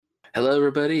Hello,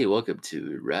 everybody. Welcome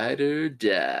to Ride or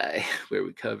Die, where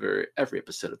we cover every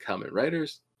episode of Kamen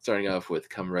Riders, starting off with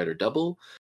Kamen Rider Double.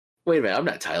 Wait a minute, I'm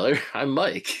not Tyler. I'm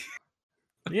Mike.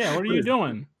 Yeah, what are What you is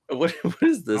doing? what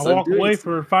is this? I walk away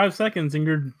for 5 seconds and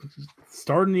you're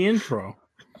starting the intro.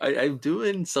 I'm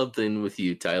doing something with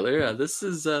you, Tyler. This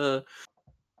is a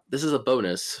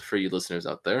bonus for you listeners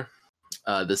out there.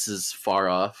 This is far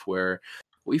off where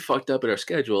we fucked up at our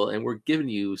schedule, and we're giving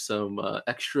you some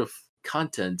extra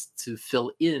content to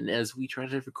fill in as we try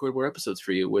to record more episodes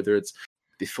for you, whether it's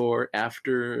before,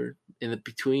 after, in the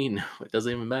between. It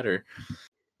doesn't even matter.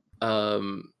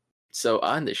 So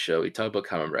on this show, we talk about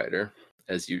Kamen Rider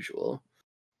as usual,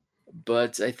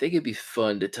 but I think it'd be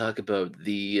fun to talk about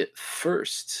the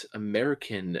first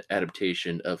American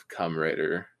adaptation of Kamen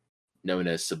Rider, known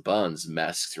as Saban's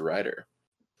Masked Rider.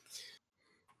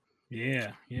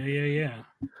 Yeah. Yeah.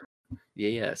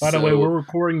 By the way, we're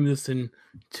recording this in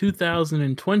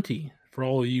 2020 for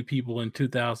all of you people in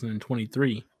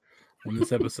 2023 when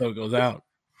this episode goes out.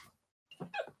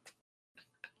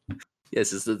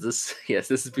 Yes, this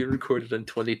is being recorded in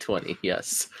 2020.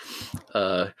 Yes,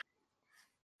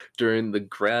 during the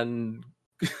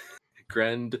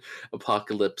grand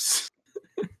apocalypse,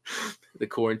 the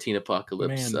quarantine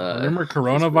apocalypse. Man, remember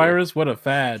coronavirus? What a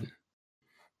fad!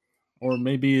 Or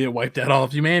maybe it wiped out all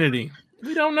of humanity.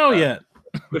 We don't know yet.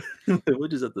 We'll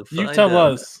just have to find You tell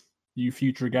out. us, you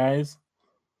future guys.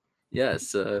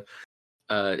 Yes,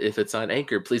 if it's on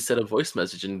Anchor, please send a voice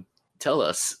message and tell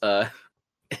us.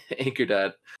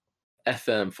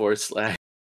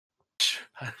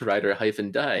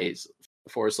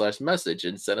 Anchor.fm/rider-dies/message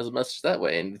and send us a message that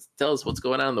way and tell us what's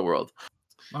going on in the world.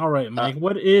 All right, Mike,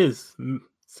 what is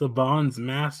Saban's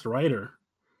Masked Rider?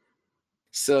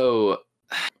 So,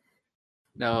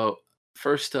 now,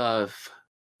 first off,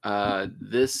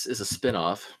 this is a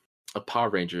spin-off of Power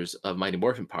Rangers, of Mighty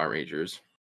Morphin Power Rangers.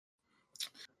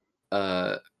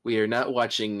 We are not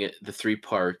watching the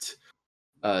 3-part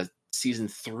season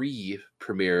 3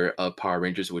 premiere of Power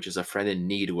Rangers, which is A Friend in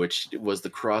Need, which was the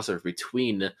crossover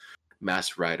between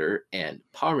Masked Rider and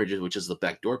Power Rangers, which is the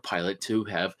backdoor pilot to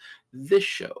have this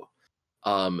show.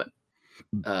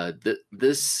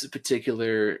 This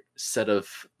particular set of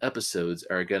episodes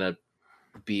are gonna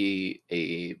be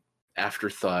a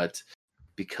afterthought,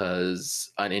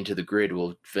 because on Into the Grid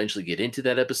we'll eventually get into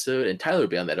that episode, and Tyler will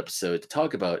be on that episode to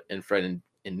talk about A Friend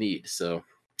in Need. So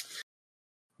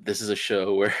this is a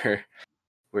show where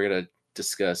we're gonna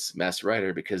discuss Masked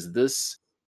Rider, because this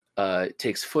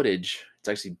takes footage. It's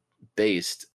actually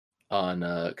based on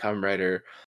Kamen Rider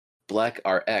Black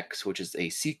RX, which is a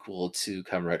sequel to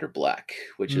Kamen Rider Black,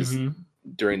 which is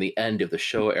during the end of the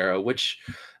Showa era, which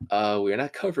we are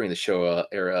not covering the Showa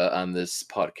era on this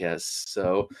podcast.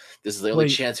 So this is the only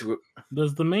chance.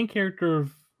 Does the main character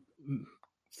of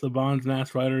Saban's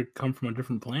Masked Rider come from a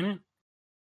different planet?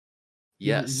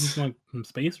 Yes. Is he from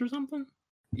space or something?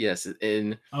 Yes.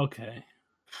 Okay.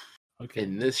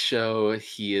 In this show,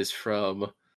 he is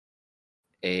from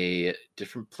a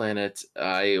different planet.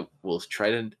 I will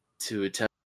try to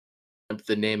attempt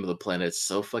the name of the planet. It's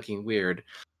so fucking weird.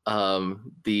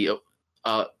 The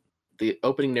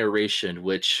opening narration,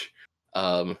 which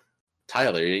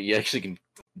Tyler, you actually can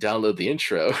download the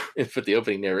intro and put the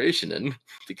opening narration in,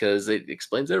 because it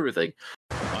explains everything.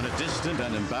 On a distant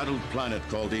and embattled planet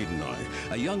called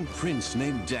Edenoi, a young prince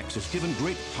named Dex is given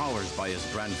great powers by his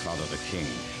grandfather, the king,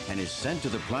 and is sent to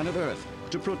the planet Earth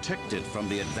to protect it from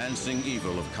the advancing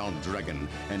evil of Count Dragon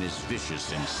and his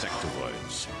vicious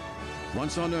insectoids.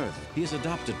 Once on Earth, he is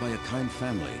adopted by a kind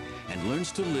family and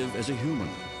learns to live as a human.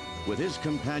 With his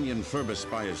companion Phoebus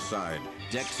by his side,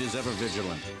 Dex is ever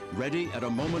vigilant, ready at a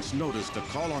moment's notice to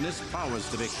call on his powers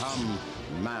to become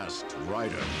Masked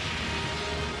Rider.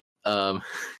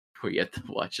 Where you have to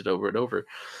watch it over and over.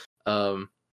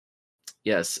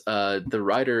 Yes, the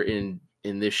rider in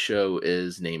this show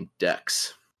is named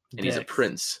Dex, and he's a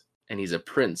prince,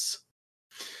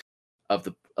 of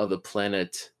the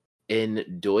planet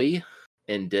Endoi,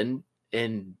 Den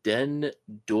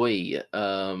Doi.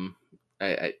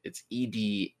 It's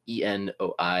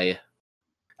Edenoi.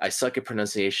 I suck at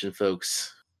pronunciation,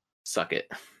 folks. Suck it.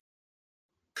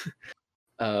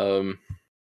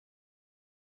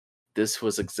 This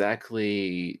was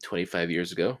exactly 25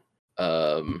 years ago,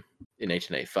 in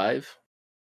 1995.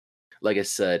 Like I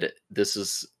said, this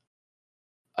is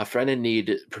A Friend in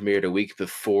Need premiered a week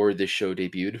before the show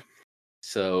debuted,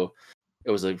 so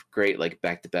it was a great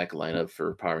back-to-back lineup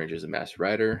for Power Rangers and Masked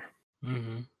Rider.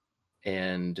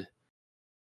 And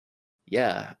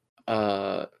yeah,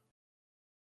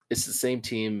 it's the same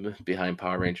team behind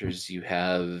Power Rangers. You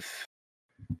have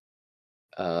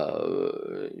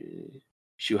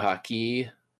Shuhaki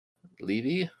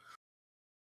Levy.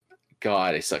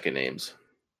 God, I suck at names.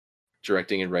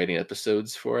 Directing and writing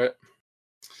episodes for it.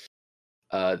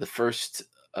 The first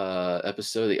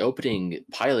episode, the opening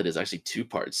pilot, is actually 2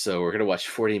 parts. So we're gonna watch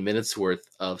 40 minutes worth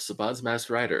of Saban's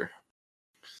Masked Rider.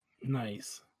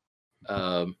 Nice.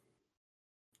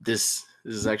 This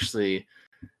is actually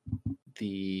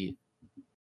the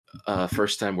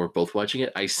first time we're both watching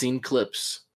it. I've seen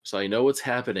clips, so I know what's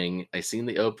happening. I've seen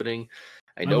the opening.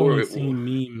 I know I've only seen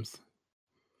memes.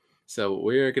 So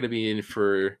we're going to be in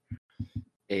for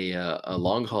a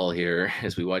long haul here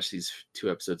as we watch these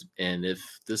 2 episodes. And if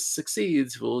this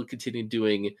succeeds, we'll continue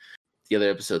doing the other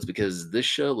episodes, because this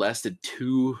show lasted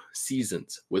 2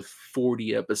 seasons with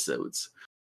 40 episodes.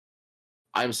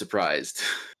 I'm surprised.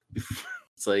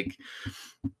 It's like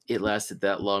it lasted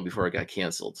that long before it got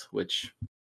canceled, which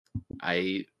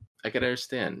I can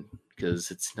understand,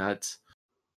 because it's not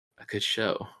a good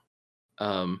show.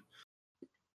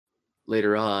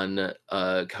 Later on,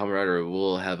 Kamen Rider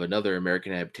will have another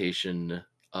American adaptation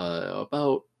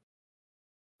about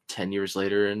 10 years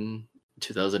later in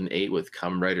 2008 with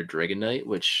Kamen Rider Dragon Knight,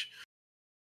 which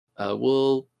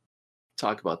we'll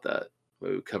talk about that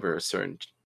when we cover a certain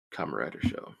Kamen Rider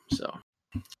show. So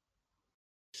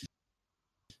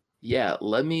yeah,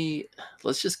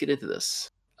 let's just get into this.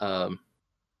 Fasten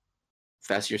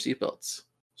your seatbelts,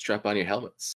 strap on your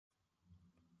helmets.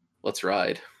 Let's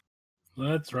ride.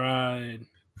 Let's ride.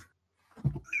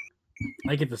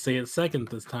 I get to say it second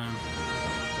this time.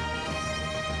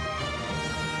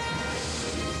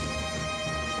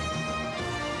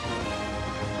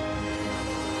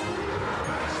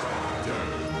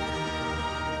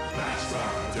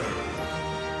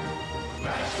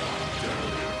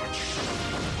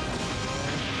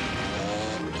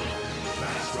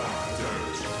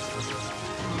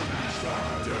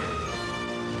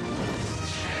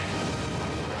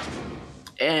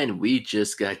 And we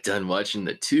just got done watching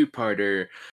the 2-parter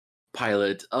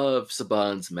pilot of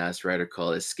Saban's Masked Rider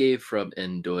called Escape from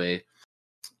Endoi.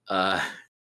 I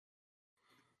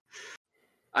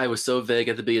was so vague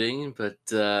at the beginning, but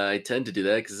I tend to do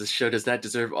that because this show does not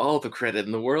deserve all the credit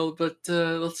in the world. But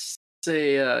let's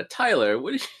say, Tyler,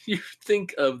 what did you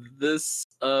think of this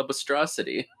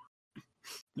monstrosity?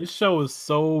 This show is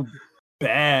so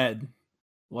bad.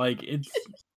 Like, it's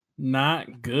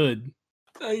not good.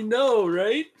 I know,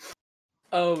 right?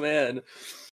 Oh, man.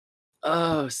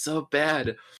 Oh, so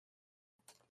bad.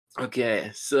 Okay,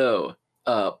 so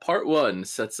part 1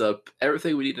 sets up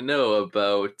everything we need to know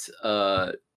about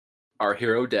our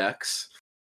hero Dex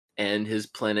and his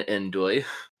planet Endoi.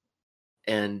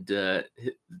 And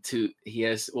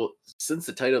since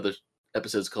the title of the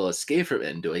episode is called Escape from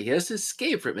Endoi, he has to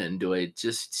escape from Endoi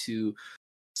just to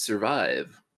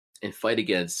survive and fight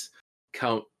against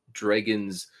Count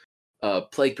Dragon's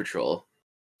Plague Patrol,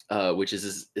 which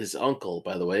is his uncle,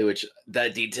 by the way, which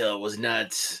that detail was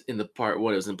not in the part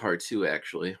 1, it was in part 2,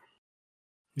 actually.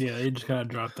 Yeah, they just kind of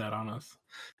dropped that on us.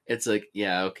 It's like,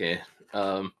 yeah, okay.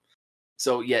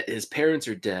 So, yeah, his parents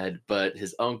are dead, but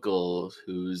his uncle,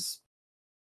 who's...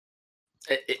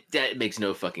 that makes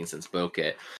no fucking sense, but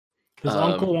okay. His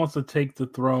uncle wants to take the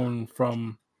throne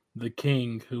from the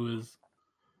king, who is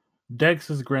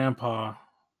Dex's grandpa,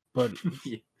 but...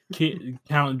 yeah.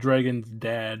 Count Dragon's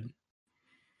dad.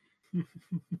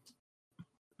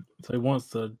 So he wants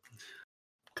to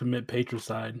commit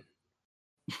patricide.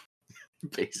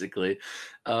 Basically.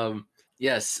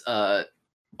 Yes,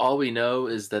 all we know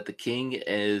is that the king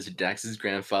is Dax's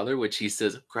grandfather, which he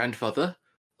says, "Grandfather?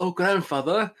 Oh,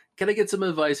 grandfather, can I get some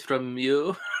advice from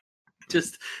you?"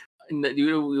 Just, we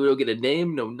don't get a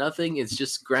name, no nothing, it's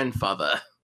just grandfather.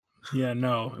 Yeah,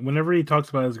 no. Whenever he talks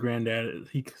about his granddad,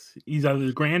 he's either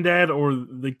the granddad or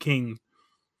the king.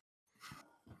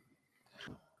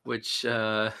 Which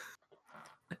is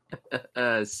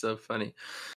so funny.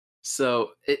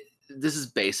 So this is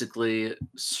basically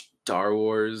Star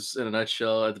Wars in a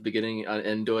nutshell at the beginning on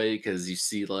Endoi, because you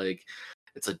see like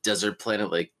it's a desert planet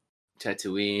like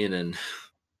Tatooine, and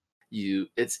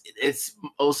it's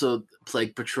also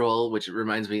Plague Patrol, which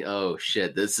reminds me, oh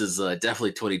shit, this is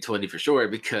definitely 2020 for sure,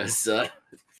 because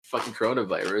fucking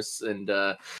coronavirus, and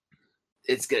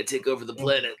it's gonna take over the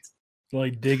planet.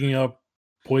 Like digging up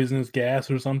poisonous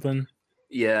gas or something.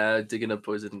 Yeah, digging up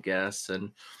poison gas,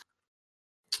 and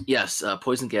yes,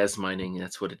 poison gas mining.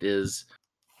 That's what it is.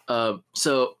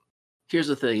 So here's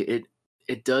the thing: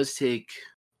 it does take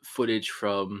footage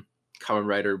from Kamen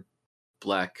Rider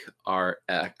Black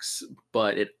RX,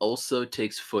 but it also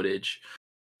takes footage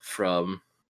from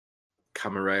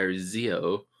Kamen Rider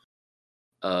Zeo,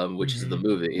 which is the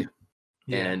movie.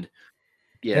 Yeah. And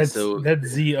yeah, that's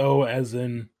Zeo as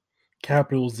in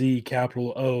capital Z,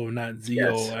 capital O, not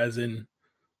Z-O, Yes. as in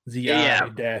Yeah.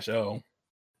 Z-I-O.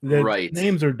 The Right.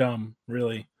 names are dumb,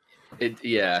 really.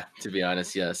 Yeah, to be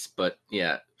honest, yes. But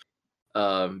yeah.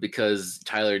 Because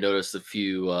Tyler noticed a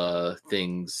few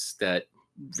things that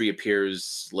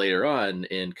reappears later on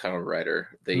in Kamen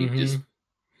Rider. They just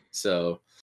so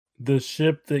the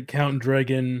ship that Count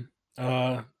Dragon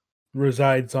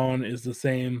resides on is the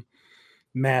same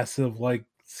massive, like,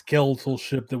 skeletal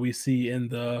ship that we see in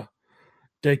the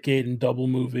Decade and Double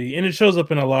movie, and it shows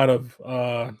up in a lot of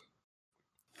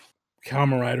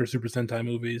Kamen Rider Super Sentai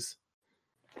movies.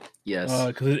 yes.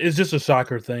 Because it's just a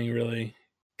shocker thing, really,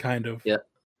 kind of. Yeah.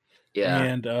 Yeah.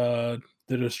 And the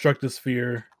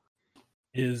Destructosphere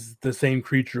is the same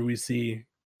creature we see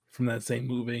from that same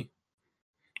movie.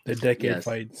 The Decade Yes.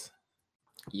 fights.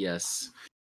 Yes.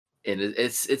 And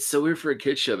it's so weird for a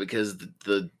kid show because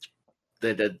the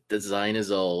design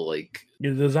is all like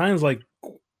Yeah, the design's like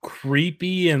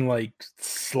creepy and like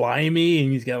slimy,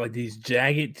 and he's got like these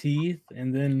jagged teeth,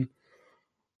 and then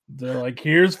they're like,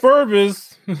 "Here's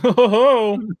Furbus."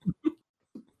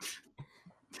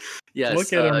 yes.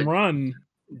 Look at him run.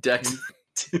 Dex's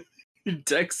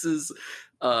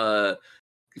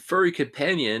furry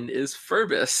companion is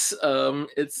Furbus.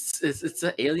 It's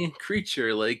an alien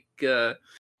creature. Like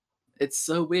it's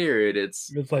so weird.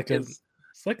 It's like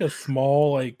a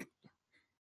small like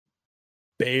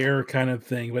bear kind of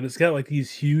thing, but it's got like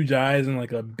these huge eyes and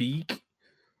like a beak.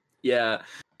 Yeah,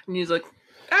 and he's like,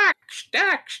 Dax,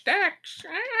 Dax, Dax,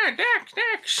 Dax,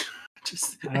 Dax.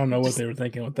 I don't know what they were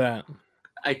thinking with that.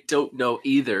 I don't know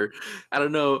either. I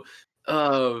don't know.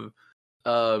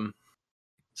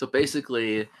 So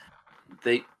basically,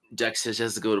 Dex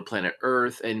has to go to planet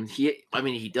Earth, and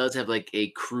he does have like a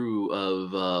crew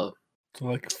of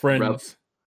like friends.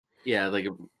 Like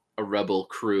a rebel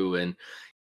crew, and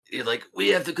he's like, we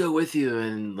have to go with you,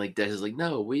 and like Dex is like,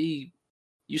 no, you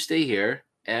stay here,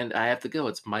 and I have to go.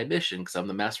 It's my mission because I'm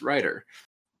the master writer.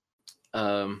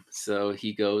 So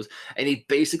he goes, and he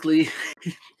basically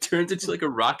turns into like a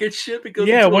rocket ship. It goes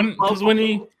because when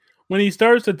he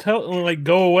starts to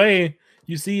go away,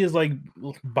 you see his like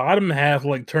bottom half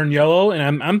like turn yellow,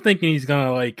 and I'm thinking he's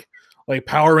gonna like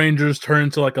Power Rangers turn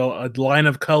into like a line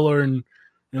of color and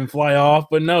fly off,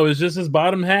 but no, it's just his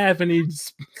bottom half, and he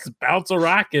spouts a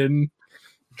rocket and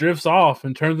drifts off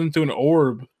and turns into an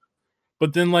orb.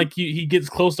 But then like he gets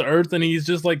close to Earth and he's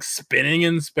just like spinning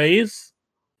in space.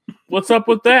 What's up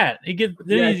with that?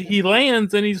 He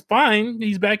lands and he's fine.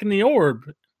 He's back in the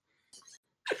orb.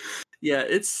 Yeah,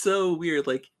 it's so weird.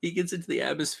 Like he gets into the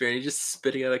atmosphere and he's just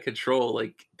spinning out of control,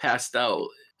 like passed out.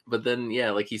 But then,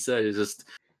 yeah, like he said, it's just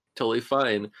totally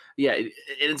fine. Yeah, it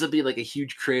ends up being like a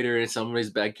huge crater in somebody's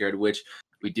backyard, which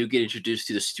we do get introduced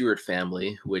to the Stewart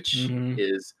family, which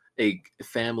is a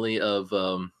family of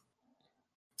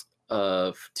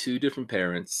two different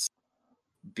parents,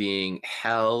 being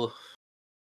Hal,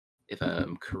 if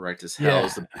I'm correct, is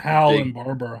Hal's Hal and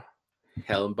Barbara.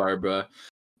 Hal and Barbara.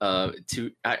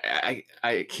 I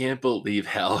can't believe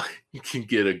Hal can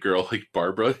get a girl like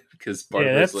Barbara, because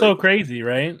Barbara's that's so crazy,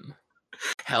 right?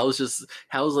 Hal's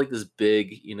like this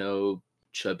big,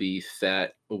 chubby,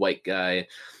 fat white guy,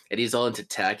 and he's all into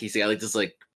tech. He's got like this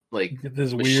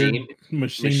this weird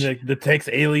machine that detects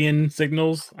alien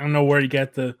signals. I don't know where he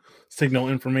got the signal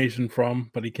information from,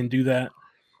 but he can do that.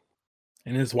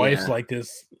 And his wife's like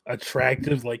this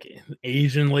attractive, like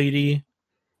Asian lady.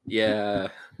 Yeah.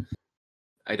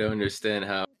 I don't understand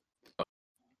how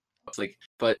it's like,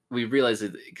 but we realize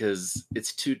it because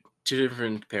it's two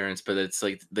different parents, but it's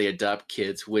like they adopt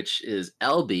kids, which is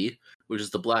Albie, which is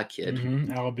the black kid,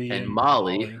 Albie and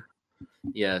Molly.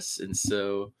 Yes, and it's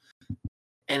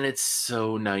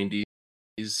so 90s.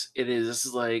 It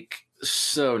is like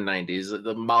so 90s.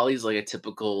 The Molly's like a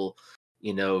typical,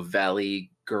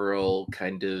 Valley girl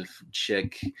kind of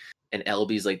chick, and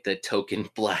Albie's like the token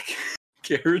black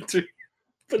character.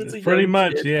 But it's pretty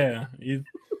much, kid. Yeah.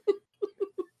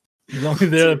 He's only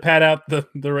there to pat out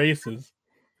the races.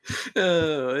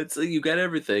 Oh, it's like you got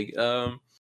everything.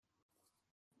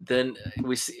 Then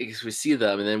we see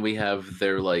them, and then we have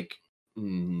their like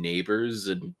neighbors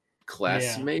and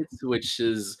classmates, which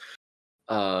is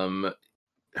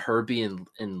Herbie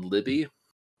and Libby.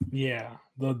 Yeah,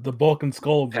 the bulk and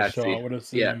skull of the Patsy. show, I would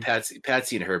assume. Yeah,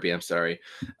 Patsy and Herbie. I'm sorry.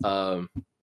 Or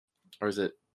is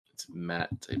it? It's Matt,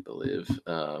 I believe.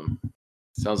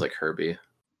 Sounds like Herbie.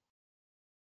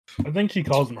 I think she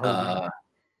calls him Herbie.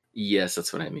 Yes,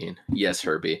 that's what I mean. Yes,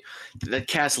 Herbie. The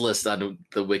cast list on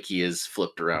the wiki is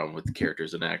flipped around with the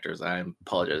characters and actors. I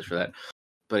apologize for that.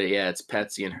 But yeah, it's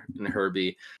Patsy and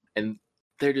Herbie, and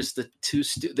they're just the two.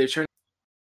 They're trying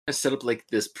set up like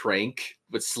this prank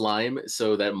with slime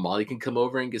so that Molly can come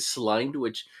over and get slimed,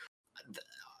 which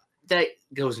that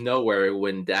goes nowhere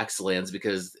when Dax lands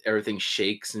because everything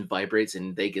shakes and vibrates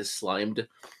and they get slimed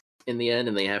in the end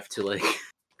and they have to like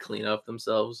clean up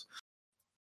themselves.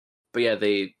 But yeah,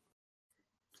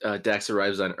 Dax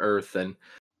arrives on Earth and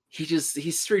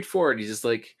he's straightforward. He's just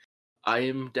like, I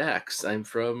am Dax. I'm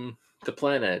from the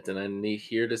planet and I'm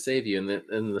here to save you.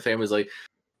 And the family's like,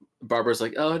 Barbara's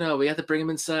like, oh no, we have to bring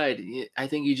him inside. I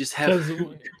think you just have.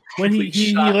 Because when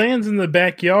he lands in the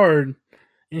backyard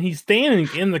and he's standing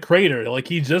in the crater, like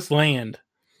he just landed.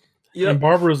 Yep. And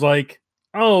Barbara's like,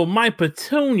 oh, my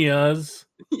petunias.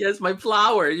 Yes, my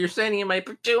flowers. You're standing in my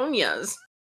petunias.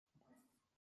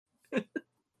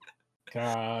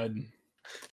 God.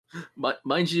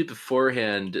 Mind you,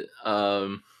 beforehand,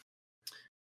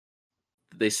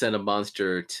 they sent a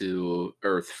monster to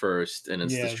Earth first, and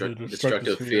it's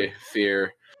destructive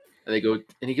fear. And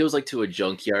he goes like to a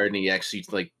junkyard, and he actually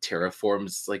like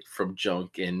terraforms like from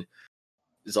junk, and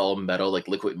is all metal, like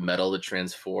liquid metal to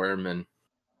transform, and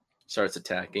starts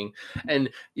attacking. And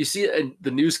you see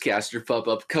the newscaster pop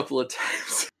up a couple of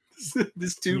times.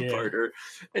 This two-parter,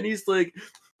 and he's like,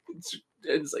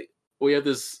 it's like, we have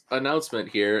this announcement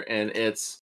here, and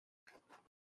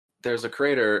there's a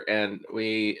crater, and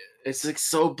it's like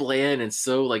so bland and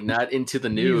so like not into the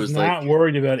news. He's not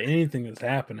worried about anything that's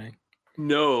happening.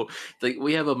 No, like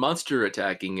we have a monster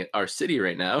attacking our city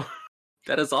right now.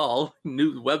 That is all.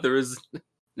 New weather is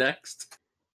next,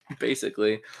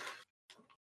 basically.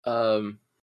 But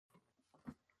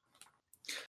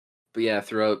yeah,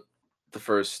 throughout the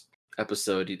first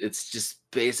episode, it's just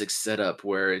basic setup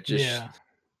where it just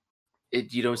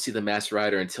you don't see the Masked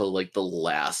Rider until like the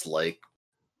last like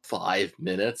 5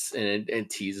 minutes, and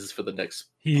teases for the next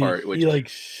part. He like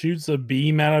shoots a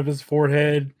beam out of his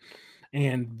forehead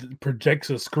and projects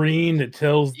a screen that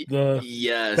tells the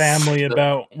family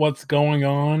about what's going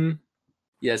on.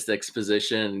 Yes, the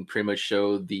exposition pretty much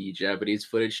showed the Japanese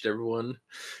footage to everyone.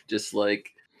 Just like,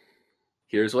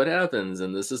 here's what happens,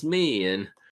 and this is me, and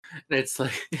it's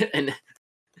like, and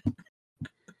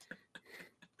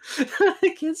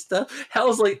I can't stop.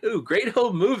 Hal's like, ooh, great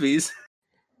home movies.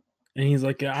 And he's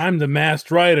like, I'm the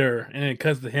Masked Rider. And it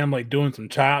cuts to him like doing some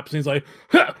chops. And he's like,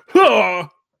 ha, ha,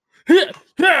 ha,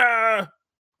 ha.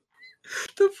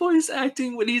 The voice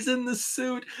acting when he's in the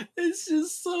suit is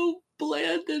just so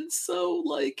bland and so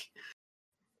like,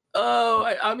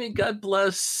 oh, I mean, God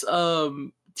bless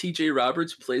TJ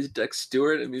Roberts, who plays Dex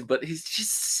Stewart. I mean, but he's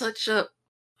just such a.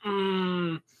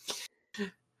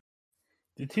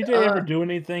 Did TJ ever do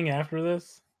anything after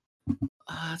this?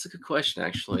 That's a good question,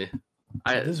 actually.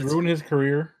 Did this ruin his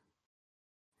career?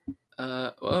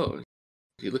 Oh,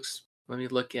 he looks. Let me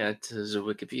look at his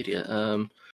Wikipedia.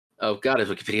 Oh God, his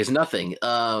Wikipedia is nothing.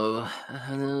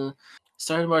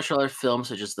 Started martial art films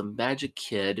such as The Magic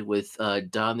Kid with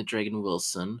Don the Dragon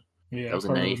Wilson. Yeah, that was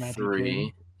in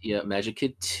 '93. Yeah, Magic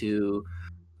Kid 2.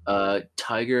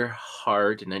 Tiger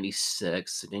Heart in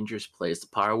 '96. A Dangerous Place. The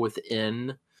Power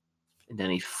Within in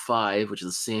 '95, which is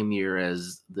the same year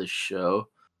as the show.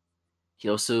 He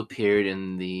also appeared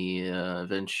in the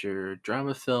adventure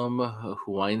drama film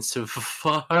Hawaiian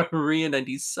Safari in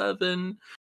 '97.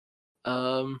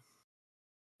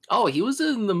 Oh, he was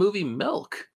in the movie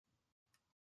Milk.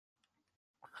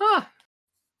 Huh.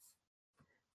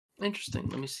 Interesting.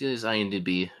 Let me see his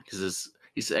IMDb, because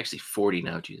he's actually 40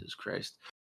 now. Jesus Christ.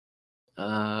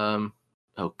 Oh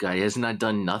God, he has not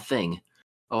done nothing.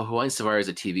 Oh, Hawaiian Safari is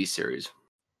a TV series.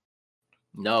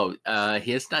 No,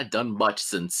 he has not done much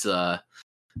since the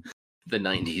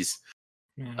 90s.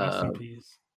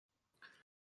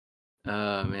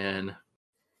 Man.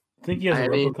 I think he has a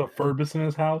replica of Ferbus in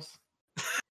his house.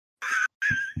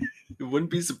 It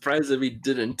wouldn't be surprised if he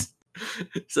didn't.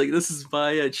 It's like, this is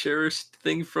my cherished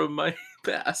thing from my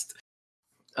past.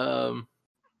 No,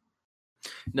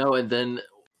 and then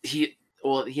he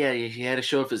had to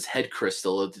show off his head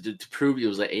crystal to prove he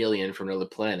was an alien from another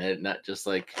planet, not just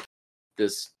like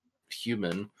this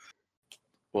human,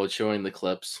 while showing the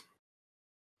clips.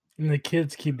 And the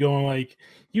kids keep going like,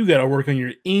 you gotta work on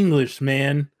your English,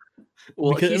 man.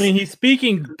 Well, because, he's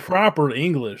speaking proper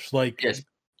English, like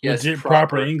legit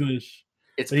proper English.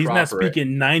 But he's not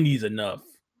speaking 90s enough.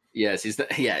 Yes, he's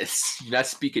not. Yes, not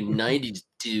speaking 90s,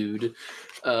 dude.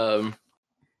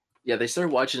 Yeah, they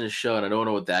started watching the show, and I don't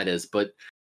know what that is, but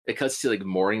it cuts to like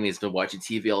morning. He's been watching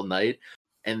TV all night,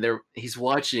 and he's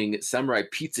watching Samurai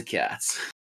Pizza Cats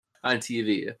on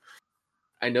TV.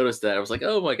 I noticed that. I was like,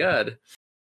 oh my God.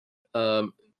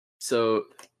 So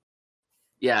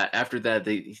yeah, after that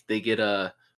they get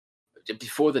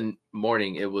before the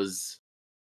morning, it was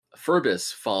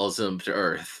Ferbus follows him to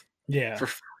Earth, Yeah. For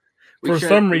For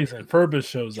some reason, Ferbus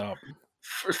shows up.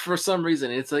 For some reason,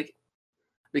 it's like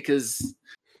because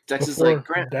Dex is Before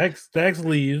like Dex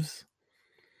leaves,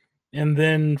 and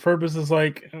then Ferbus is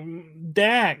like,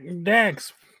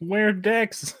 Dex, where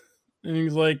Dex? And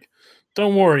he's like,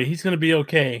 don't worry, he's gonna be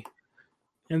okay.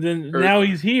 And then now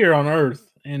he's here on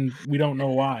Earth, and we don't know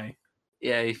why.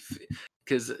 Yeah,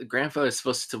 because grandfather is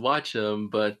supposed to watch him,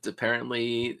 but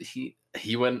apparently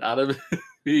he went out of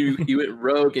he went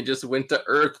rogue and just went to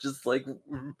Earth, just like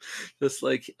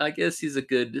I guess he's a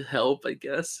good help, I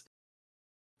guess.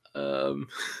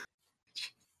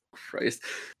 Christ,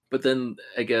 but then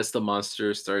I guess the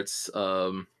monster starts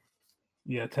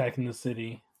attacking the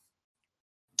city.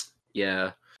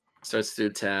 Yeah, starts to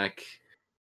attack,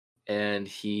 and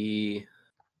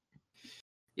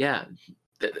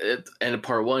and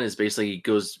part one is basically he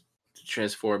goes to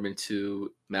transform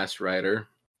into Master Rider,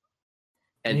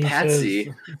 and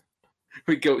Patsy.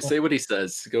 Says, say what he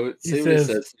says. Go say what he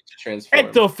says to transform.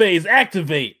 Ectophase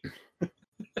activate.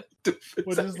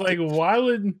 Which is like,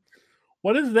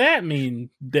 what does that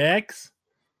mean, Dex?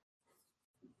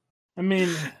 I mean,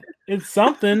 it's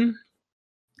something.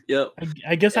 Yep.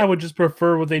 I guess I would just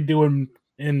prefer what they do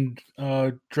in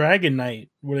Dragon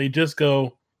Knight, where they just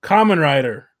go Kamen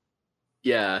Rider.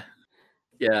 Yeah,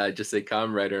 just say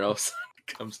Kamen Rider, and all of a sudden it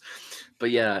comes. But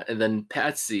yeah, and then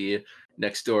Patsy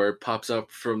next door pops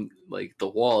up from like the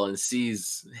wall and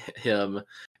sees him,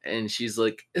 and she's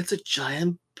like, "It's a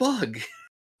giant bug."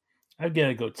 I've got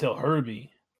to go tell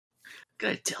Herbie.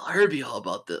 Gotta tell Herbie all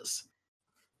about this.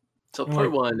 So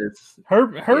part one is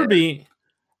Herbie. Yeah.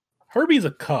 Herbie's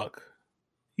a cuck.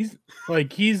 He's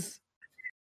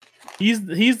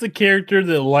the character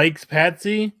that likes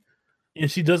Patsy, and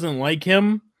she doesn't like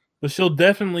him, but she'll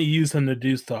definitely use him to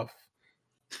do stuff.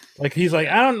 Like he's like,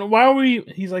 I don't know why are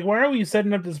we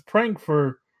setting up this prank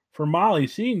for Molly?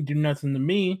 She didn't do nothing to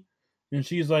me. And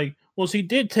she's like, well, she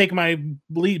did take my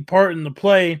lead part in the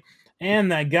play,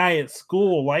 and that guy at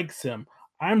school likes him.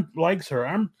 Likes her.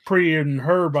 I'm prettier than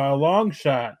her by a long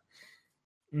shot.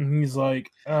 And he's like,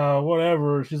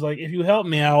 whatever. She's like, if you help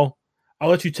me, I'll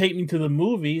let you take me to the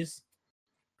movies.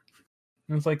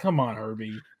 And it's like, come on,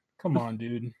 Herbie. Come on,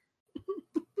 dude.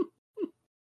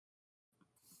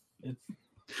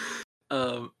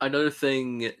 Another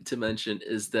thing to mention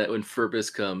is that when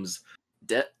Ferbus comes,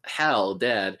 Dad,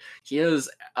 he has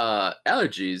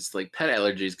allergies, like pet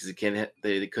allergies, because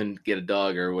they couldn't get a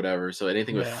dog or whatever. So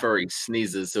anything with fur, he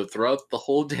sneezes. So throughout the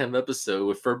whole damn episode,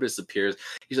 when Ferbus appears,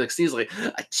 he's like sneezes like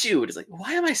achoo. And it's like,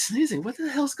 why am I sneezing? What the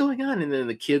hell's going on? And then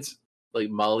the kids, like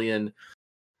Molly and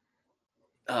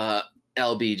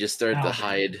LB, just started to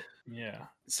hide. Yeah,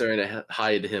 starting to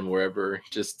hide him wherever.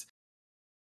 Just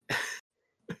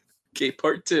okay.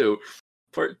 Part two.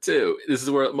 This is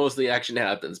where most of the action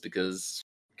happens because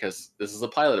this is a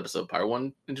pilot episode. Part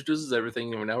one introduces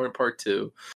everything, and now we're in part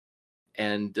two,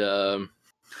 and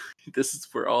this is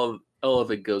where all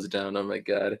of it goes down. Oh my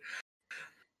god!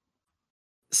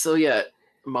 So yeah,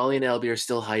 Molly and Albie are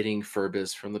still hiding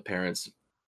Ferbus from the parents,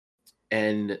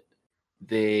 and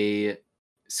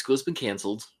school's been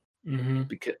canceled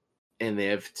because, and they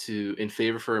have to in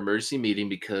favor for emergency meeting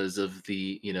because of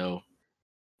the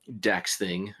Dex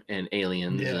thing and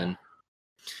aliens and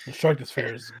the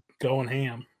Stratosphere is going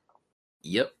ham.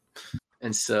 Yep.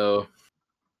 And so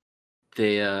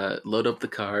they load up the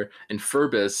car, and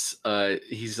Ferbus,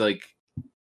 he's like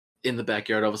in the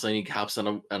backyard. All of a sudden, he hops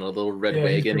on a little red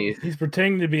wagon. He's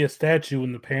pretending to be a statue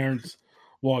when the parents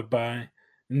walk by,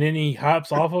 and then he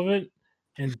hops off of it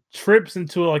and trips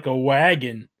into like a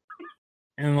wagon,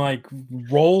 and like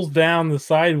rolls down the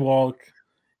sidewalk.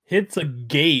 Hits a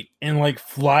gate and like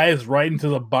flies right into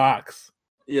the box.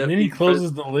 Yeah, and then he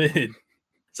closes the lid.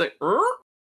 It's like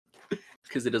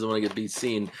because he doesn't want to be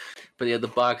seen. But yeah, the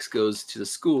box goes to the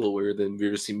school where the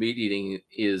emergency meeting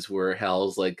is, where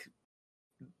Hal's like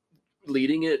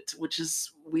leading it, which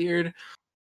is weird.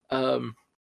 So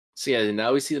yeah,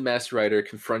 now we see the Master Rider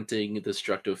confronting the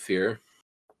Destructofear,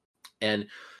 and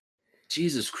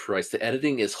Jesus Christ, the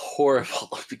editing is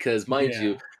horrible because mind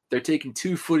you, they're taking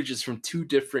two footages from two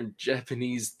different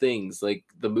Japanese things, like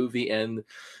the movie and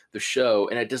the show,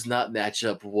 and it does not match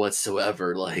up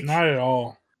whatsoever. Like, not at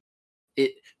all.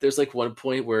 There's like one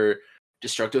point where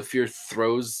Destructofear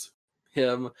throws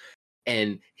him,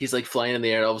 and he's like flying in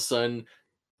the air. And all of a sudden,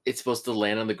 it's supposed to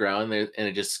land on the ground, and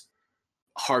it just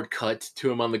hard cut to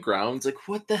him on the ground. It's like,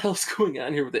 what the hell's going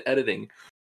on here with the editing?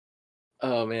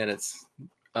 Oh man, it's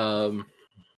So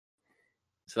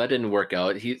that didn't work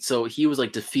out. He was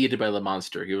like defeated by the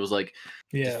monster. He was like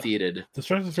defeated. The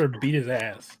Destructofear beat his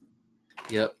ass.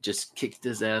 Yep, just kicked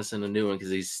his ass in a new one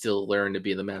because he's still learning to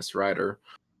be the Master Rider.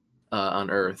 on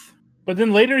Earth. But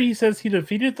then later he says he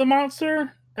defeated the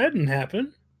monster. That didn't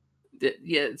happen.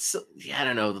 Yeah, I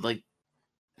don't know. Like,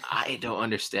 I don't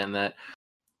understand that.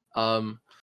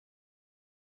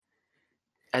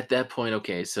 At that point,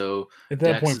 okay, so At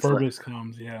that Dex point, is like, Purvis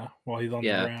comes, while he's on the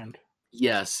ground.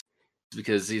 yes,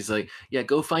 because he's like, yeah,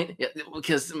 go find,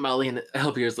 because Molly and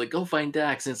Helpier is like, go find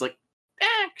Dax, and it's like,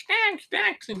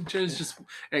 Dax, and it's just,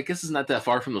 I guess it's not that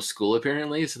far from the school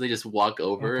apparently, so they just walk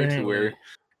over to where.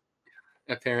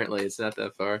 Apparently, it's not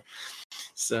that far.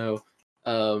 So,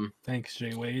 thanks,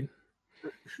 Jay Wade.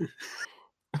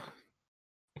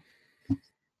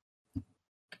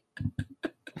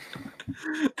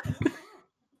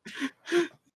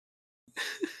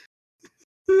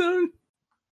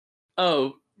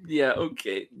 Oh, yeah,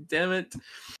 okay. Damn it.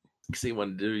 Because he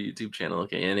wanted to do a YouTube channel.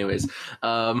 Okay, anyways.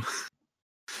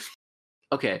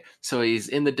 Okay, so he's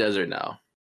in the desert now.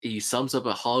 He sums up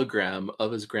a hologram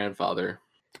of his grandfather.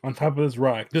 On top of this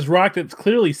rock. This rock that's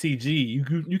clearly CG.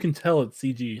 You can tell it's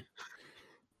CG.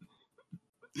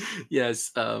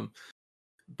 Yes,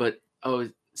 but,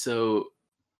 so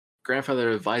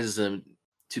grandfather advises him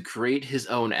to create his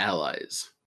own allies.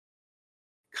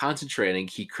 Concentrating,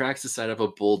 he cracks the side of a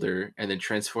boulder and then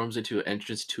transforms into an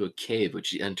entrance to a cave, which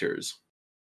he enters.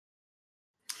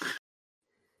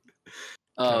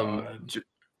 So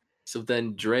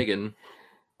then Dragon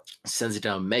sends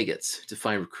down maggots to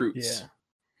find recruits. Yeah.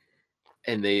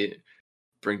 And they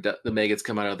bring the maggots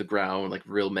come out of the ground like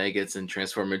real maggots and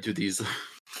transform into these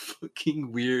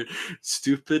fucking weird,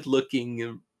 stupid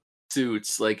looking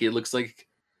suits. Like it looks like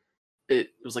it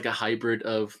was like a hybrid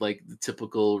of like the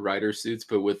typical rider suits,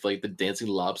 but with like the dancing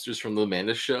lobsters from the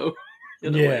Amanda Show.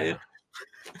 In a way.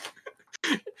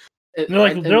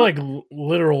 They're like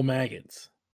literal maggots.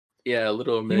 Yeah,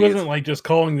 little maggots. He wasn't like just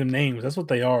calling them names. That's what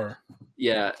they are.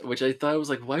 Yeah, which I thought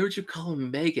was like, why would you call them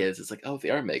maggots? It's like, oh,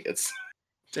 they are maggots.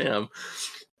 Damn.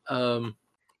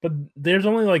 But there's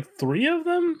only like 3 of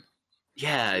them?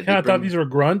 Yeah. I kind of thought these were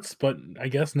grunts, but I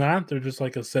guess not. They're just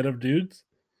like a set of dudes.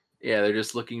 Yeah, they're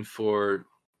just looking for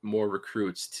more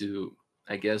recruits to,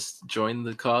 I guess, join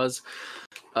the cause.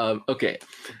 Okay.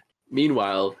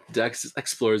 Meanwhile, Dex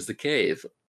explores the cave.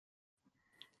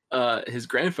 His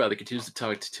grandfather continues to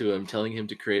talk to him, telling him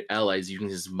to create allies using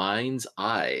his mind's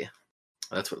eye.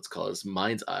 That's what it's called, his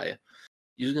mind's eye.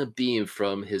 Using a beam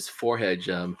from his forehead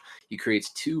gem, he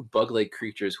creates 2 bug-like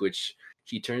creatures, which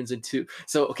he turns into.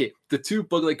 So, okay, the 2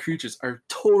 bug-like creatures are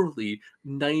totally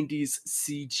 90s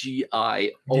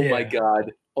CGI. Oh my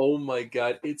god. Oh my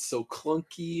god. It's so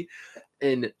clunky.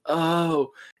 And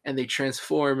they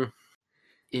transform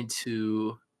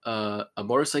into a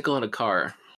motorcycle and a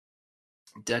car.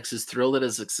 Dex is thrilled at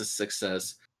his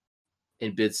success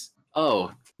and bids.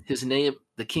 Oh, his name,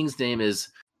 the king's name is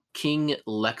King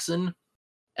Lexan.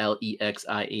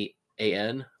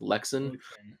 Lexian. Lexan.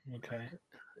 Okay.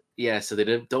 Yeah, so they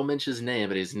don't mention his name,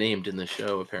 but he's named in the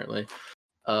show apparently.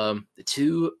 The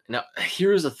 2. Now,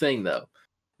 here's the thing though.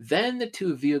 Then the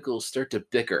 2 vehicles start to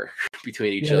bicker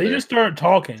between each other. They just start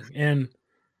talking, and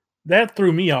that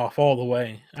threw me off all the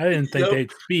way. I didn't think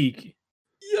they'd speak.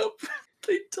 Yep,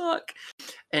 they talk.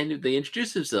 And they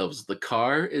introduce themselves. The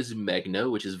car is Magna,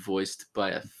 which is voiced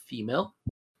by a female.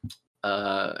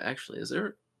 Actually, is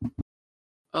there?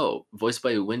 Oh, voiced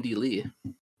by Wendy Lee.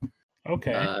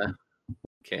 Okay.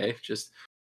 Okay, just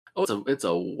it's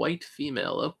a white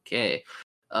female. Okay.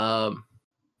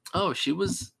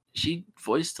 She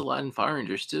voiced a lot in Power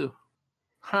Rangers too.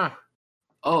 Huh.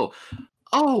 Oh,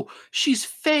 she's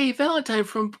Faye Valentine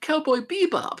from Cowboy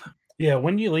Bebop. Yeah,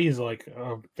 Wendy Lee is like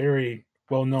a very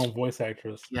well-known voice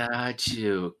actress. Got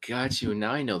you.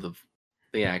 Now I know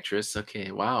the actress. Okay,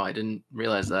 wow, I didn't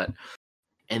realize that.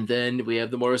 And then we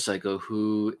have the motorcycle,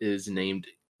 who is named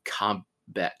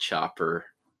Combat Chopper,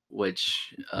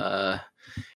 which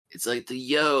it's like the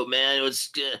yo man,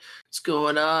 what's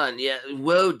going on? Yeah,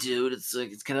 whoa, dude. It's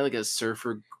kind of like a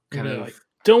surfer kind of. Like,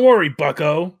 don't worry,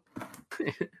 Bucko.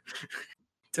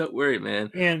 Don't worry, man.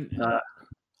 And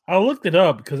I looked it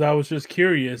up because I was just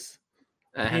curious.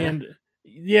 And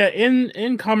yeah, in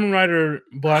Kamen Rider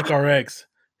Black RX,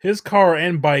 his car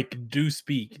and bike do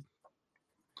speak.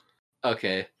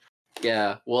 Okay.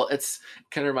 Yeah. Well, it's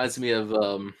kind of reminds me of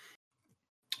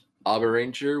Abba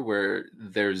Ranger, where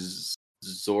there's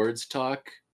Zords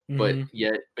talk, but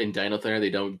yet in Dino Thunder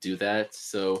they don't do that.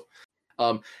 So,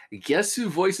 guess who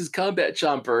voices Combat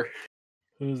Chomper?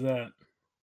 Who's that?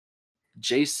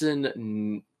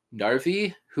 Jason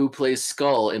Narvi, who plays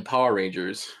Skull in Power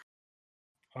Rangers.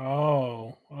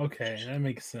 Oh, okay, that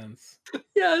makes sense.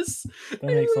 Yes, that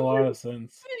makes a lot of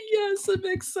sense. Yes, it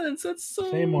makes sense. That's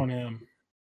so. Shame on him.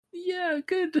 Yeah,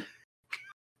 good.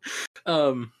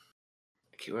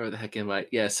 where the heck am I?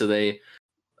 Yeah, so they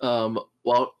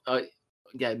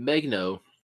Magno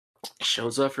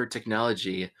shows off her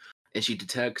technology and she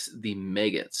detects the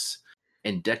maggots,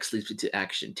 and Dex leaps into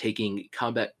action, taking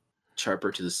Combat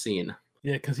Sharper to the scene.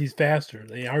 Yeah, because he's faster.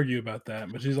 They argue about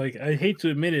that, but she's like, I hate to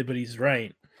admit it, but he's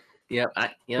right. Yeah,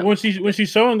 But when she's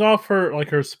showing off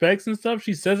her specs and stuff,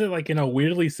 she says it like in a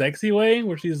weirdly sexy way,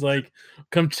 where she's like,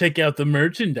 "Come check out the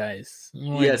merchandise."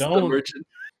 I'm like, yes, the merchant.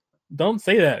 Don't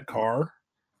say that, Car.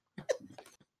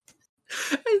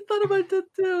 I thought about that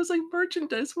too. I was like,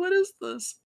 merchandise. What is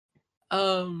this?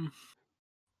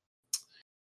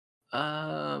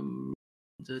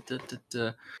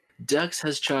 Dex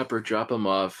has Chopper drop him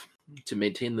off to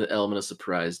maintain the element of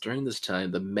surprise. During this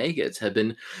time, the maggots have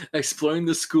been exploring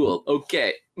the school.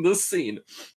 Okay, this scene.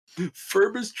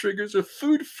 Ferbus triggers a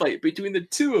food fight between the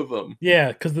two of them.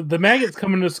 Yeah, because the maggots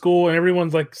come into school and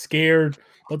everyone's like scared,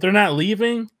 but they're not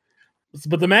leaving.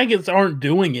 But the maggots aren't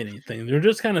doing anything. They're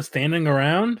just kind of standing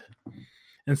around.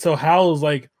 And so Howl's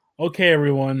like, okay,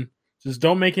 everyone, just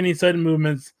don't make any sudden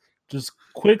movements. Just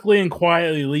quickly and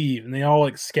quietly leave. And they all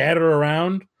like scatter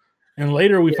around. And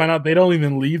later we find out they don't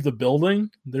even leave the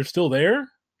building. They're still there.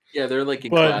 Yeah, they're like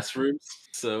in classrooms.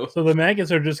 So the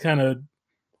maggots are just kind of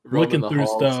looking through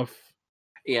stuff.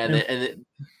 Yeah, and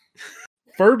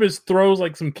Ferbus throws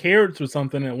like some carrots or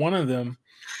something at one of them.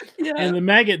 Yeah. And the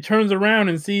maggot turns around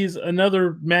and sees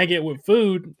another maggot with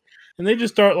food, and they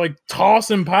just start like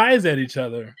tossing pies at each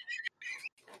other.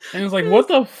 And it's like, what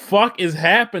the fuck is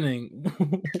happening?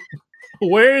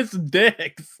 Where's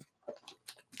Dex?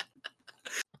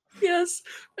 Yes,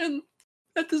 and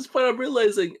at this point I'm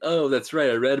realizing, oh, that's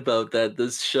right, I read about that.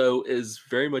 This show is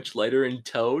very much lighter in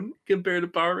tone compared to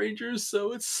Power Rangers,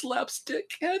 so it's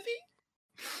slapstick heavy.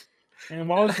 And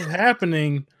while this is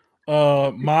happening,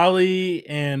 Molly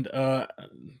and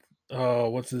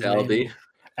what's his name?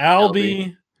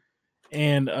 Albie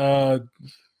and the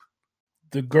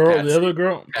girl, Patsy. The other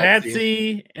girl,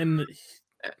 Patsy, and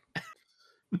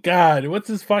God, what's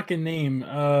his fucking name?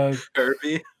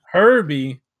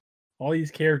 Herbie. All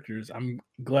these characters. I'm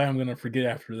glad I'm gonna forget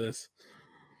after this.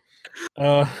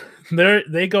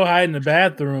 They go hide in the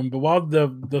bathroom, but while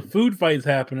the food fight's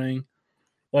happening,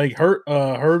 like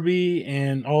Herbie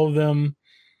and all of them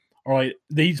are like,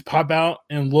 they just pop out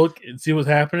and look and see what's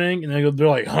happening, and they're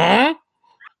like, huh?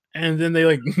 And then they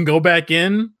like go back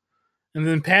in, and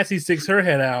then Patsy sticks her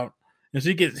head out, and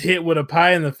she gets hit with a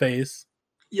pie in the face.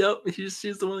 Yep,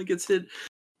 she's the one that gets hit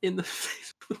in the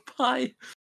face with a pie.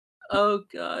 Oh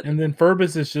god! And then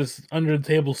Ferbus is just under the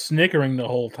table snickering the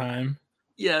whole time.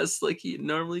 Yes, like he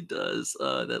normally does.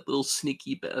 That little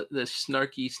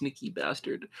snarky, sneaky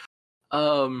bastard.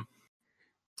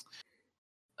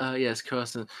 Yes,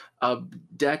 Carlson.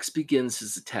 Dex begins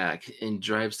his attack and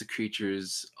drives the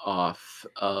creatures off.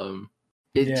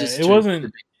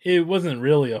 It wasn't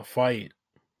really a fight.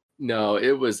 No,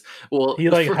 it was he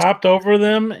like hopped over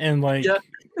them and like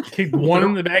kicked one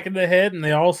in the back of the head, and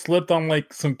they all slipped on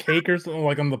like some cake or something,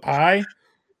 like on the pie.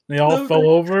 They all fell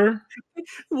over.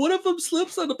 One of them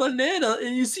slips on a banana,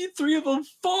 and you see three of them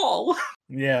fall.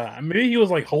 Yeah, maybe he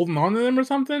was like holding on to them or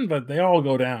something, but they all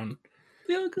go down.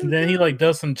 And then he like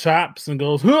does some chops and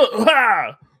goes,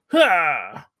 ha,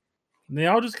 ha. And they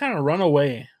all just kind of run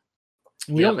away.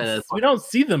 We don't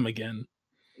see them again.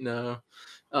 No.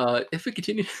 If we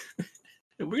continue,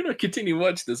 we're gonna continue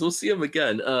watch this. We'll see them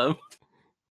again.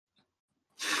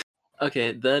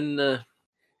 Okay, then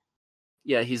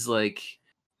he's like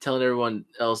telling everyone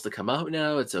else to come out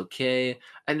now. It's okay.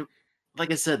 And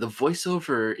like I said, the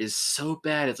voiceover is so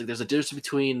bad. It's like there's a difference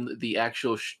between the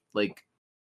actual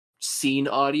scene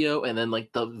audio and then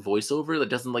like the voiceover that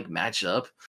doesn't like match up.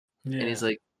 Yeah. And he's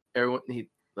like, everyone,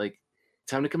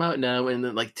 time to come out now. And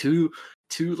then like two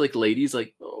like ladies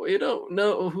like, oh, we don't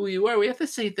know who you are. We have to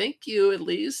say thank you at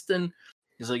least. And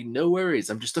he's like, no worries,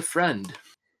 I'm just a friend.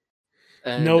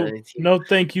 And no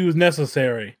thank you is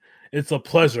necessary. It's a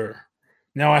pleasure.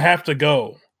 Now I have to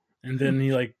go. And then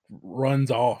he like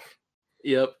runs off.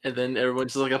 Yep. And then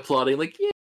everyone's just like applauding, like, yeah,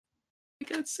 I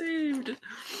got saved.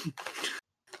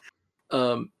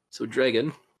 So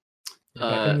Dragon.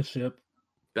 Back in the ship.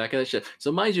 Back in the ship.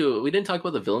 So mind you, we didn't talk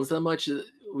about the villains that much.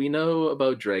 We know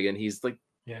about Dragon. He's like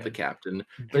the captain.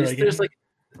 But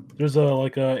there's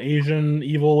a Asian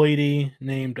evil lady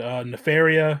named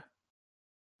Nefaria.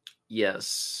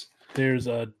 Yes. There's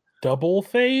a Double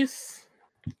Face.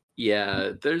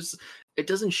 Yeah, it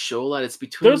doesn't show a lot. It's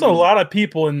between. There's a lot of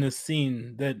people in this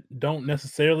scene that don't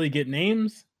necessarily get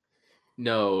names.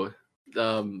 No.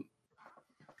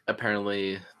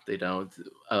 Apparently they don't.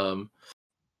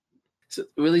 So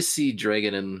we really see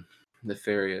Dragon and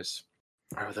Nefarious.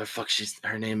 oh, the fuck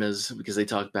her name is, because they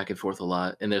talk back and forth a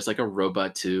lot, and there's like a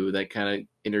robot too that kind of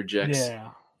interjects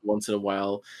Yeah. once in a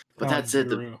while. But Kinda that's like it.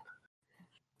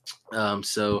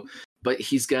 Guru. But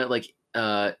he's got like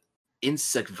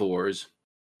insectivores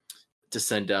to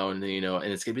send down, and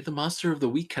it's gonna be the monster of the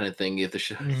week kind of thing if the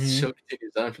show, show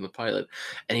continues on from the pilot.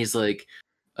 And he's like,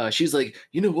 she's like,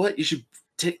 you know what? You should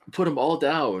put them all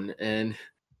down, and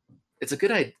it's a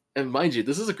good idea. And mind you,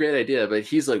 this is a great idea, but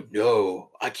he's like, no,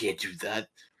 I can't do that.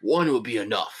 One will be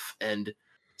enough, and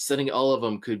sending all of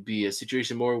them could be a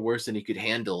situation more worse than he could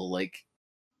handle. Like,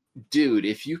 dude,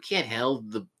 if you can't handle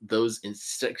those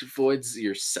insectivoids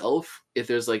yourself, if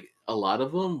there's like a lot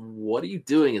of them, what are you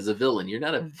doing as a villain? You're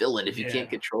not a villain if you can't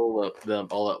control them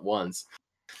all at once.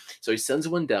 So he sends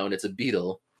one down. It's a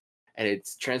beetle, and it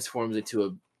transforms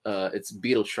into it's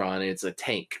Beetletron, and it's a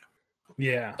tank.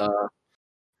 Yeah.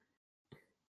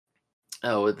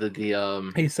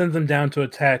 He sends them down to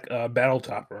attack Battle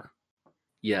Topper.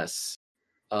 Yes.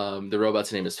 The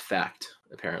robot's name is Fact,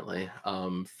 apparently.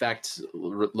 Fact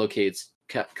locates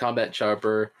Combat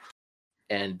Chopper,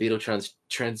 and Beetletron's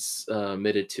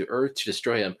transmitted to Earth to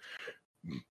destroy him.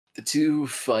 The two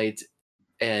fight,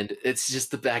 and it's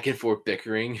just the back and forth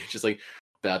bickering, just like,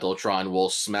 Battletron will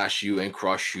smash you and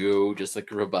crush you, just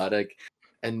like robotic.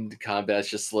 And Combat's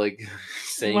just like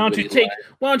saying, why don't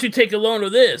you take a loan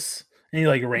of this? And he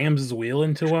like rams his wheel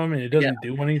into him, and it doesn't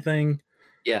do anything.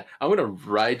 Yeah, I'm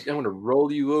gonna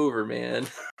roll you over, man.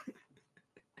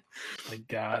 My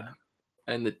God.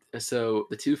 And so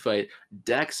the two fight.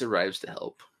 Dax arrives to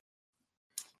help.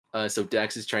 So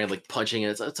Dax is trying like punching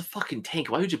it. It's a fucking tank.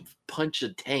 Why would you punch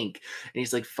a tank? And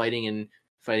he's like fighting, and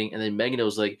then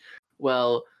Magneto's like,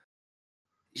 well,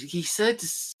 he said to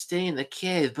stay in the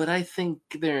cave, but I think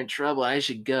they're in trouble. I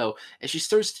should go. And she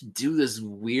starts to do this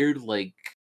weird like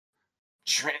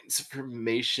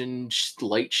transformation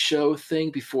light show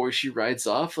thing before she rides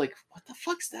off. Like, what the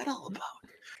fuck's that all about?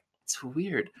 It's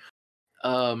weird.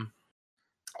 And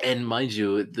mind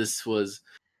you, this was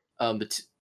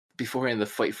beforehand. The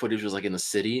fight footage was like in the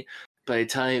city. By the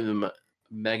time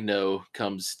Magneto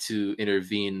comes to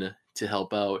intervene to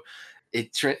help out,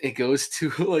 it goes to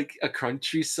like a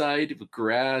countryside with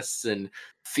grass and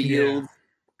fields.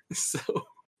 Yeah. So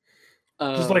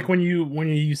just like when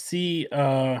you see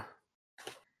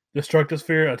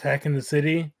Destructosphere attacking the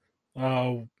city,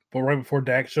 but right before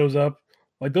Dax shows up,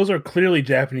 like those are clearly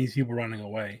Japanese people running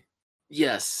away.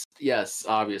 Yes,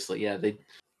 obviously, yeah. They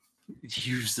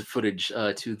use the footage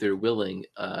to their willing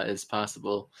as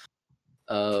possible,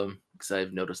 because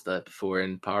I've noticed that before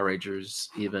in Power Rangers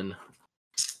even.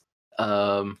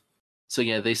 So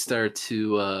yeah, they start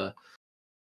to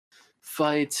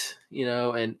fight,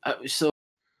 and so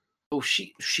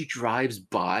she drives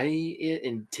by it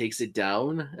and takes it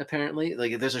down. Apparently,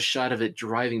 like there's a shot of it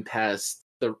driving past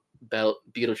the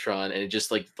Beetletron, and it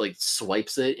just like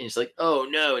swipes it, and it's like, oh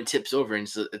no, and tips over, and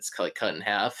so it's like cut in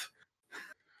half.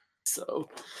 So,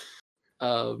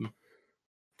 yeah,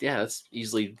 that's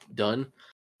easily done.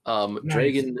 Nice.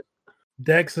 Dragon.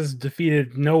 Dex has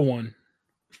defeated no one.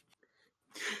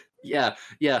 Yeah,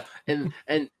 and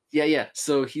yeah.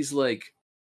 So he's like,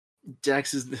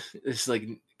 Dex is like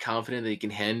confident that he can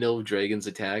handle Dragon's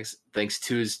attacks thanks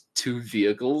to his two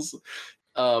vehicles.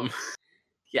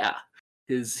 Yeah,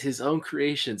 his own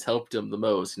creations helped him the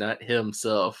most, not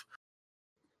himself.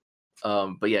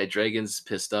 But yeah, Dragon's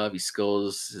pissed off. He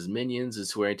scolds his minions and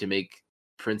swearing to make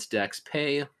Prince Dax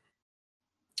pay.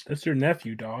 That's your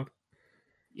nephew, dog.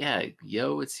 Yeah,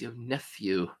 it's your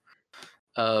nephew.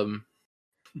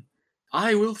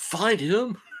 I will find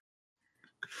him.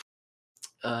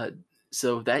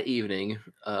 So that evening,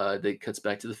 they cuts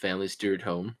back to the family Stewart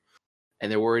home, and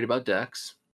they're worried about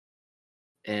Dax.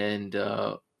 And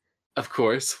of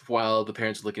course, while the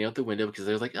parents are looking out the window because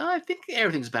they're like, "Oh, I think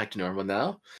everything's back to normal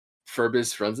now,"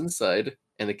 Ferbus runs inside,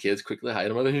 and the kids quickly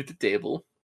hide him underneath the table.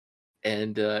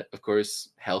 And of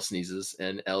course, Hal sneezes,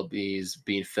 and LB's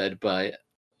being fed by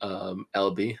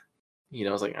LB.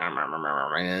 It's like,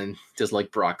 and doesn't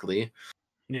like broccoli.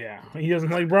 Yeah, he doesn't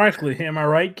like broccoli. Am I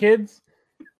right, kids?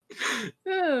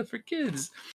 Yeah, for kids.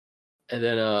 And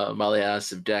then Molly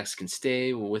asks if Dax can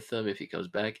stay with them if he comes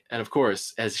back. And of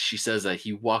course, as she says that,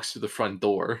 he walks through the front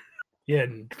door. Yeah,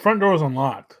 the front door is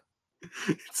unlocked.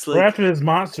 It's like, right after this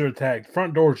monster attack,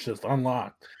 front door's just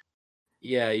unlocked.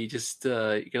 Yeah, you just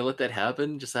you gotta let that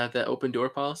happen. Just have that open door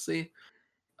policy.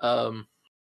 And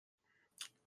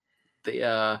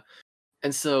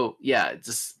so yeah,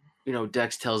 just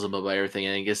Dex tells them about everything,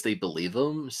 and I guess they believe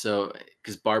him. So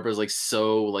because Barbara's like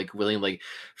so like willing, like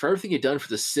for everything you've done for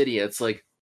the city, it's like,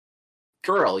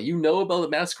 girl, you know about the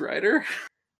Masked Rider?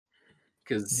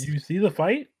 Because did you see the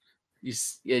fight? Yeah,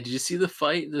 did you see the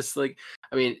fight? This like,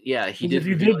 I mean, yeah, he 'Cause did if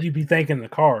you reveal did, you'd be thanking the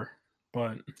car.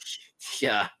 But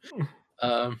yeah.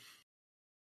 Um.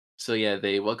 So yeah,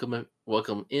 they welcome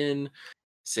in,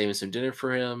 saving some dinner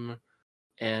for him,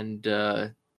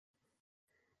 and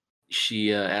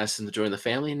she asks him to join the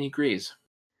family, and he agrees.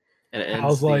 And it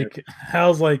ends the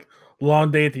how's like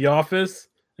long day at the office?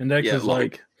 And Dex yeah. is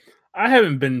like, I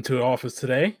haven't been to office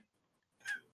today.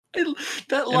 That And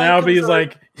line comes Albie's out.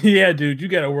 like, yeah, dude, you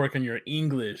got to work on your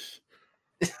English.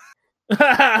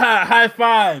 High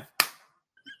five.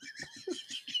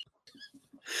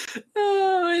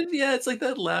 Oh, yeah, it's like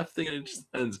that laugh thing, and it just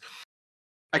ends.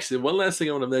 Actually, one last thing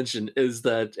I want to mention is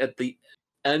that at the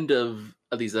end of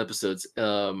these episodes,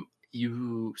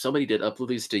 somebody did upload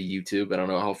these to YouTube. I don't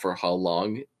know for how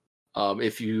long.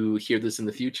 If you hear this in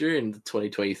the future in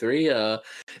 2023,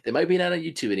 they might be not on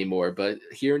YouTube anymore. But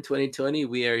here in 2020,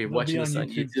 we are They'll be watching on this on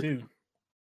YouTube YouTube.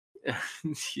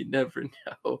 too. You never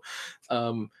know.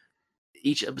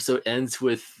 Each episode ends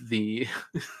with the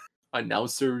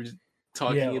announcer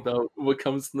talking Yeah. about what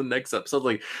comes in the next episode.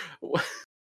 Like, what?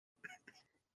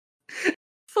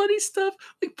 Funny stuff.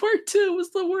 Like part 2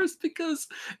 was the worst because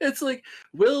it's like,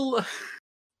 will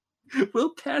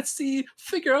Patsy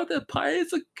figure out that pie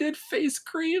is a good face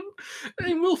cream,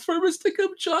 and will Furby stick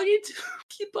up jogging to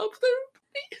keep up there?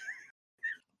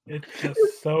 It's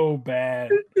just so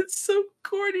bad. It's so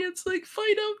corny. It's like,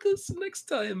 find out this next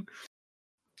time.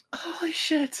 Holy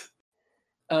shit.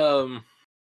 Dear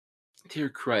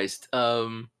Christ.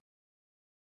 Tyler.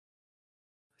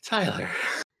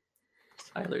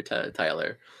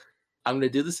 Tyler. I'm gonna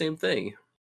do the same thing.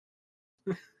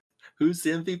 Who's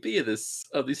the MVP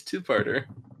of these two-parter?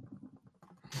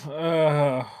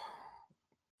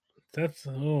 That's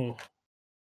the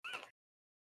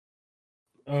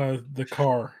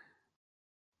car.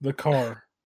 The car.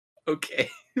 Okay.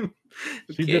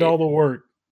 She did all the work.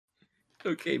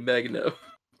 Okay, Magno.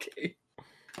 Okay.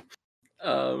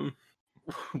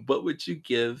 What would you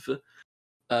give?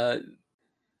 I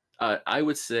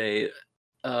would say,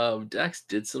 Dax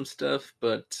did some stuff,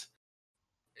 but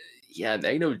yeah,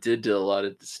 Magno did do a lot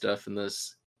of stuff in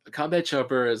this. Combat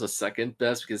Chopper is a second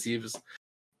best because he was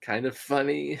kind of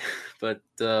funny, but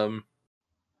I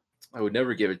would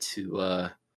never give it to.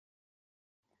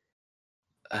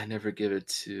 I never give it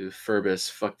to Furbus.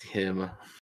 Fuck him.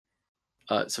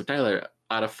 So Tyler,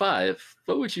 out of 5,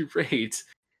 what would you rate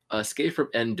Escape from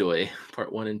Endoi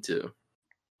Part 1 and 2?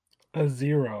 A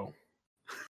 0.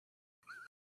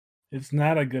 It's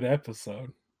not a good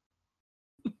episode.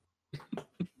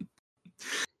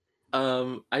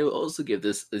 I will also give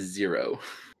this a 0.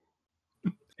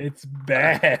 It's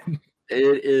bad.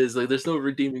 It is like there's no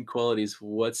redeeming qualities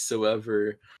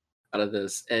whatsoever out of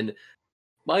this. And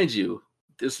mind you,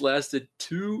 this lasted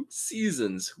 2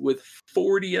 seasons with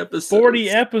 40 episodes. 40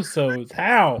 episodes.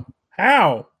 How?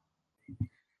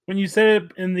 When you said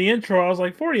it in the intro, I was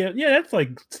like, 40. Yeah, that's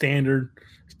like standard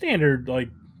like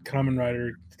Kamen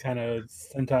Rider kind of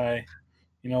Sentai,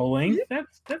 length.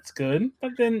 That's good.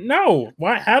 But then no,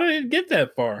 why? How did it get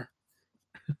that far?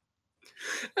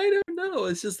 I don't know.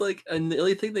 It's just like, and the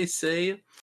only thing they say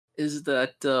is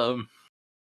that the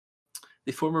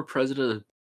former president of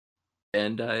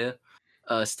Bandai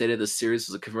stated the series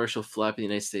was a commercial flop in the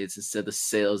United States and said the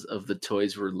sales of the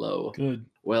toys were low. Good.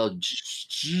 Well,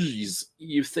 jeez,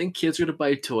 you think kids are gonna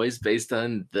buy toys based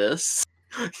on this?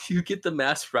 You get the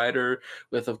Masked Rider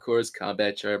with, of course,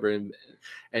 Combat Chopper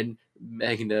and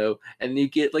Magno, and you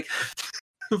get like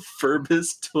a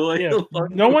Furbus toy. Yeah,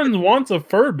 no one wants a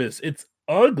Furbus. It's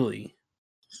ugly.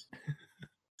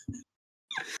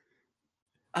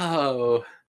 Oh,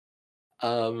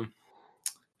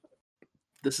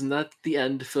 this is not the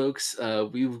end, folks.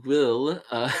 We will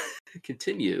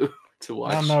continue to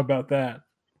watch. I don't know about that.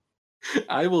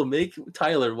 I will make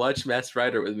Tyler watch Masked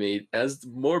Rider with me as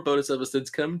more bonus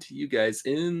episodes come to you guys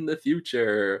in the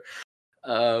future.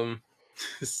 This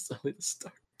is only the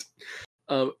start.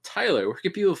 Tyler, where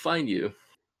can people find you?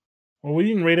 Well, we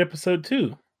didn't rate episode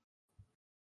 2.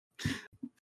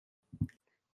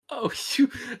 Oh,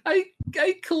 I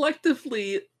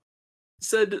collectively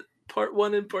said part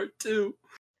 1 and part 2.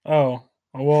 Oh,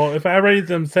 well, if I rated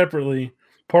them separately,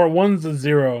 part 1's a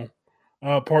 0.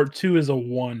 Part 2 is a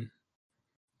 1.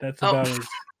 That's about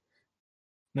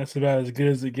as good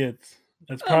as it gets.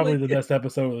 That's probably the best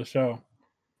episode of the show.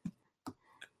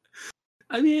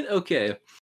 I mean, okay.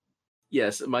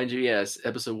 Yes, mind you, yes,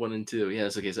 episode 1 and 2.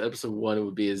 Yes, okay, so episode 1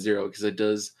 would be a 0 because it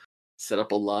does set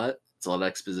up a lot. It's a lot of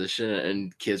exposition,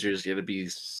 and kids are just going to be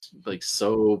like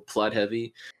so plot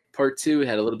heavy. Part 2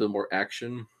 had a little bit more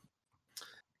action.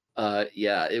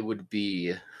 Yeah, it would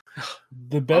be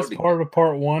The best part of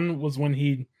part 1 was when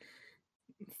he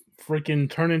freaking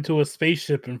turned into a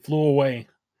spaceship and flew away.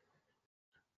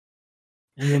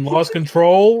 And then lost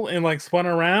control and like spun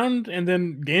around and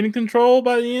then gained control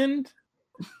by the end.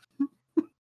 I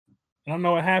don't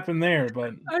know what happened there,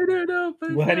 but I don't know.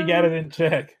 But glad he got it in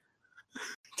check.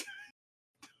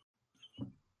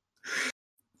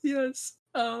 Yes.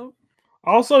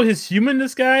 Also, his human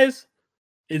disguise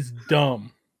is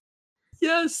dumb.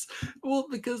 Yes. Well,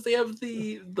 because they have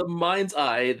the mind's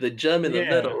eye, the gem in the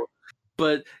middle.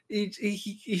 But he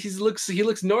looks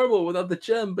normal without the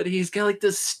gem, but he's got like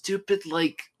this stupid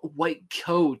like white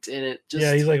coat, and it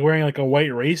just he's like wearing like a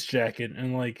white race jacket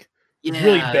and like it's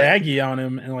really baggy on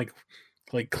him, and like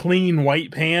clean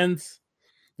white pants.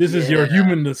 This is your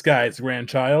human disguise,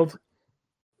 grandchild.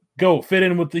 Go fit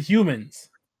in with the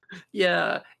humans.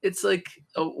 Yeah, it's like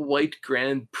a white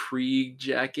Grand Prix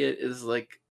jacket is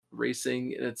like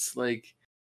racing, and it's like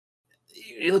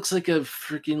it looks like a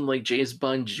freaking like James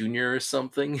Bond Jr. or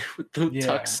something with the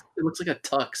tux. It looks like a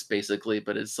tux basically,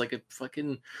 but it's like a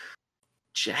fucking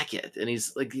jacket, and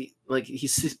he's like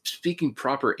he's speaking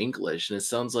proper English, and it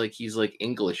sounds like he's like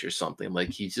English or something. Like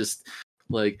he's just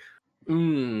like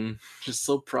just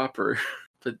so proper.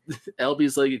 But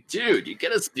Albie's like, dude, you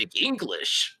gotta speak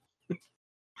English.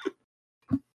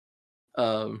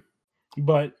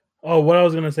 But what I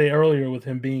was gonna say earlier with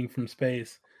him being from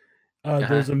space.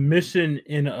 There's a mission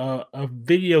in a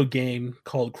video game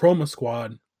called Chroma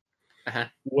Squad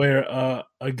where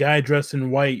a guy dressed in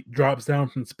white drops down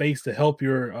from space to help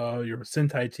your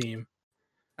Sentai team.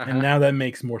 And now that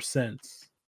makes more sense.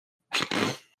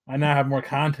 I now have more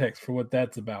context for what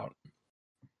that's about.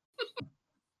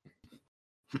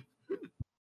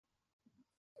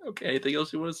 Okay, anything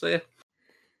else you want to say?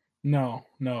 No.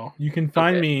 You can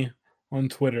find me on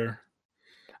Twitter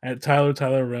at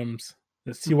Tyler Rims.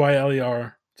 It's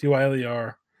TYLER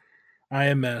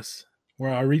IMS,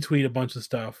 where I retweet a bunch of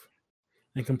stuff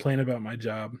and complain about my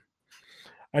job.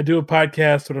 I do a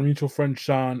podcast with our mutual friend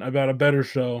Sean about a better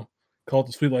show called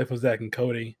The Sweet Life of Zach and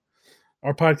Cody.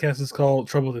 Our podcast is called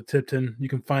Trouble at Tipton. You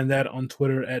can find that on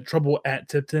Twitter at Trouble at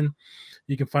Tipton.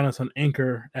 You can find us on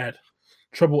Anchor at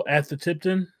Trouble at the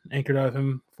Tipton,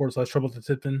 anchor.fm/Trouble at the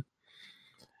Tipton.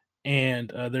 And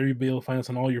there you'll be able to find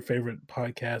us on all your favorite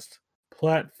podcast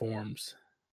platforms.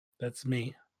 That's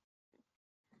me.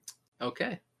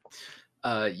 Okay.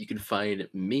 You can find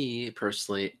me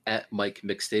personally at Mike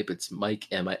Mixtape. It's Mike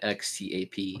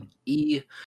MIXTAPE.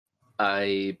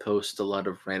 I post a lot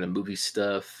of random movie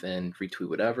stuff and retweet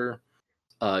whatever.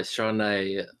 Sean and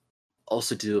I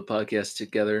also do a podcast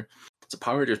together. It's a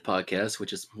Power Rangers podcast,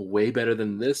 which is way better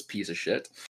than this piece of shit.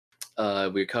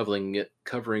 We're covering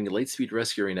Lightspeed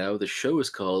Rescue right now. The show is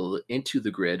called Into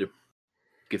the Grid. You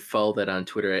can follow that on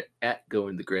Twitter at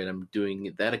Going the Grid. I'm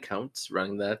doing that account,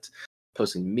 running that,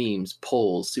 posting memes,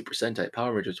 polls, Super Sentai,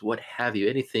 Power Rangers, what have you,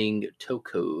 anything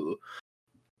Toko.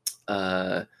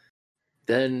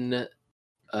 Then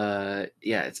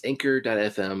it's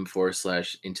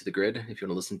anchor.fm/Into the Grid if you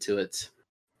want to listen to it.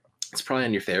 It's probably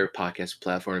on your favorite podcast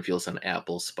platform if you listen on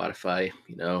Apple, Spotify,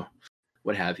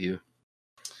 what have you.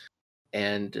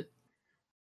 And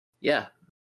yeah,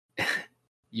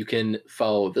 you can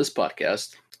follow this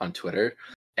podcast on Twitter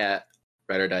at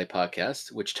Ride or Die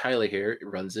Podcast, which Tyler here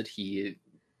runs it. He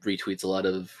retweets a lot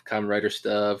of Kamen Rider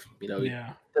stuff,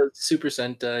 Super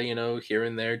Sentai, here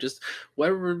and there, just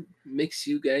whatever makes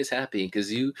you guys happy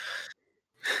because you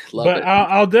love it. But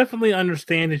I'll definitely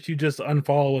understand if you just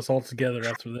unfollow us altogether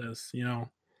after this.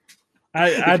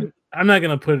 I'm not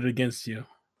gonna put it against you.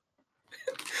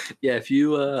 Yeah, if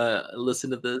you listen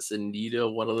to this and you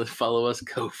don't want to follow us,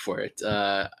 go for it.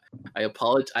 I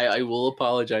apologize. I will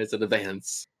apologize in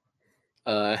advance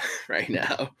right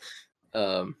now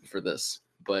for this.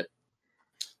 But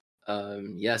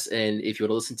yes, and if you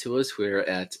want to listen to us, we're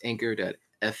at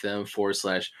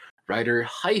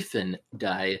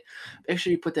anchor.fm/Rider-Die. Make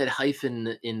sure you put that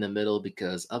hyphen in the middle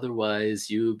because otherwise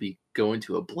you'll be going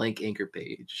to a blank Anchor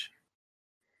page.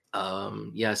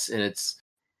 Yes, and it's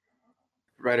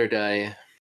Ride or Die.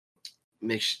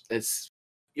 It's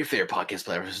your favorite podcast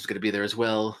player is going to be there as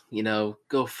well.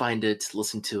 Go find it,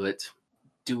 listen to it,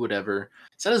 do whatever.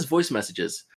 Send us voice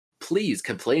messages. Please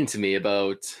complain to me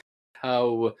about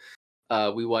how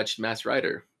we watched Masked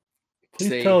Rider.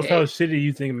 Please tell us how shitty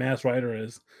you think Masked Rider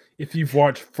is. If you've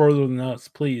watched further than us,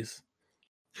 please.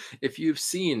 If you've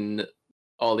seen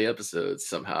all the episodes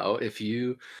somehow, I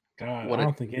don't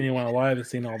think anyone alive has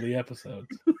seen all the episodes.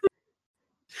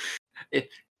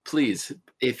 Please,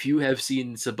 if you have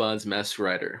seen Saban's Masked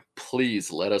Rider,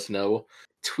 please let us know.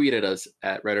 Tweet at us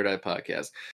at Ride or Die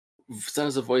Podcast. Send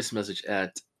us a voice message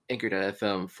at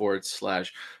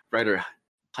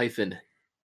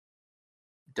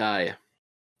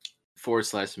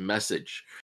anchor.fm/writer-die/message.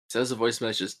 Send us a voice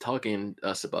message talking to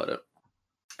us about it.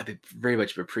 I'd be very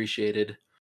much appreciated.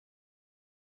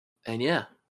 And yeah,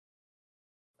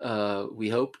 we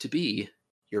hope to be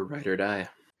your ride or die.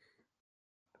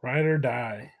 Ride or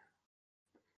die.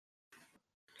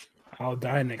 I'll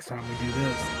die next time we do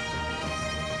this.